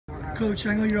Coach,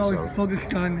 I know you're always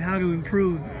focused on how to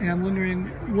improve, and I'm wondering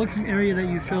what's an area that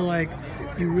you feel like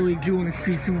you really do want to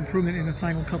see some improvement in the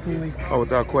final couple of weeks? Oh,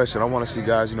 without question. I want to see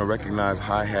guys, recognize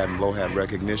high hat and low hat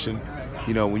recognition.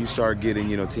 When you start getting,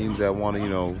 teams that want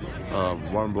to,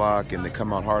 run block and they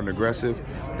come out hard and aggressive,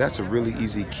 that's a really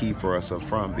easy key for us up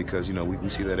front because, we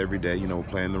see that every day, we're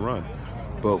playing the run.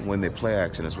 But when they play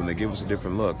action us, when they give us a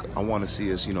different look, I want to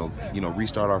see us,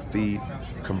 restart our feet,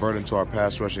 convert into our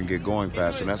pass rush and get going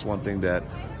faster. And that's one thing that,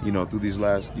 through these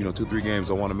last, 2-3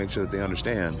 games, I want to make sure that they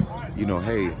understand,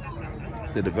 hey,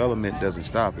 the development doesn't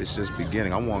stop. It's just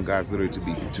beginning. I want guys literally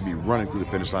to be running through the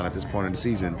finish line at this point in the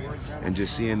season and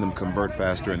just seeing them convert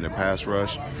faster in their pass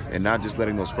rush and not just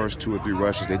letting those first 2 or 3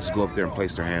 rushes, they just go up there and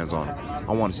place their hands on it.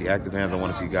 I want to see active hands. I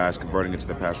want to see guys converting into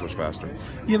their pass rush faster.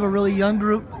 You have a really young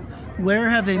group. Where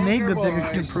have they made the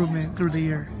biggest improvement through the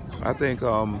year? I think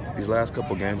these last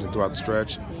couple of games and throughout the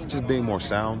stretch, just being more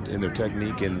sound in their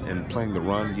technique and playing the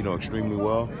run, extremely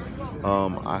well.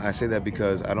 I say that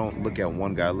because I don't look at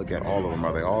one guy, I look at all of them.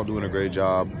 Are they all doing a great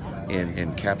job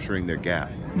in capturing their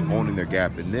gap, owning their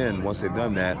gap? And then once they've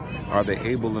done that, are they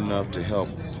able enough to help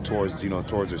towards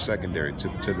their secondary, to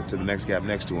the next gap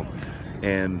next to them?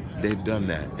 And they've done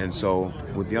that. And so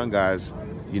with young guys,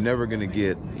 you're never going to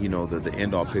get, the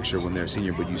end-all picture when they're a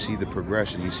senior, but you see the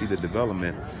progression, you see the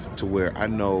development to where I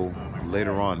know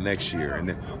later on next year, and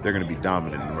they're going to be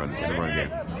dominant in the run game.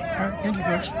 All right, thank you,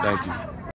 Coach. Thank you.